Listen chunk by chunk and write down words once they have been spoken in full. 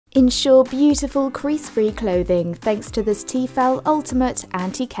Ensure beautiful crease-free clothing thanks to this Tefal Ultimate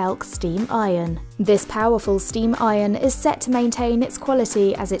Anti-Calc Steam Iron. This powerful steam iron is set to maintain its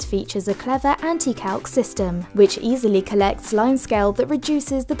quality as it features a clever anti-calc system, which easily collects limescale that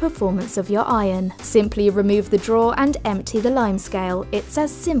reduces the performance of your iron. Simply remove the drawer and empty the limescale. It's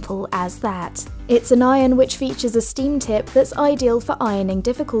as simple as that. It's an iron which features a steam tip that's ideal for ironing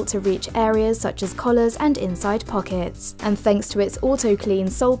difficult to reach areas such as collars and inside pockets. And thanks to its auto-clean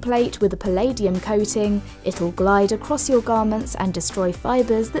sole plate with a palladium coating, it'll glide across your garments and destroy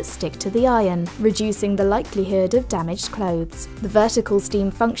fibres that stick to the iron, reducing the likelihood of damaged clothes. The vertical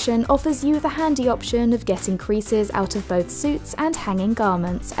steam function offers you the handy option of getting creases out of both suits and hanging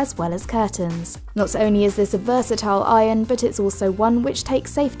garments, as well as curtains. Not only is this a versatile iron, but it's also one which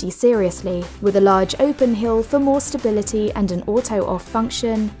takes safety seriously, with a large open heel for more stability and an auto-off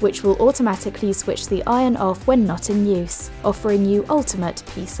function, which will automatically switch the iron off when not in use, offering you ultimate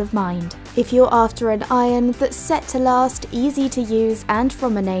peace of mind. If you're after an iron that's set to last, easy to use, and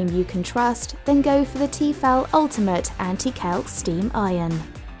from a name you can trust, then go for the Tefal Ultimate Anti-Calc Steam Iron.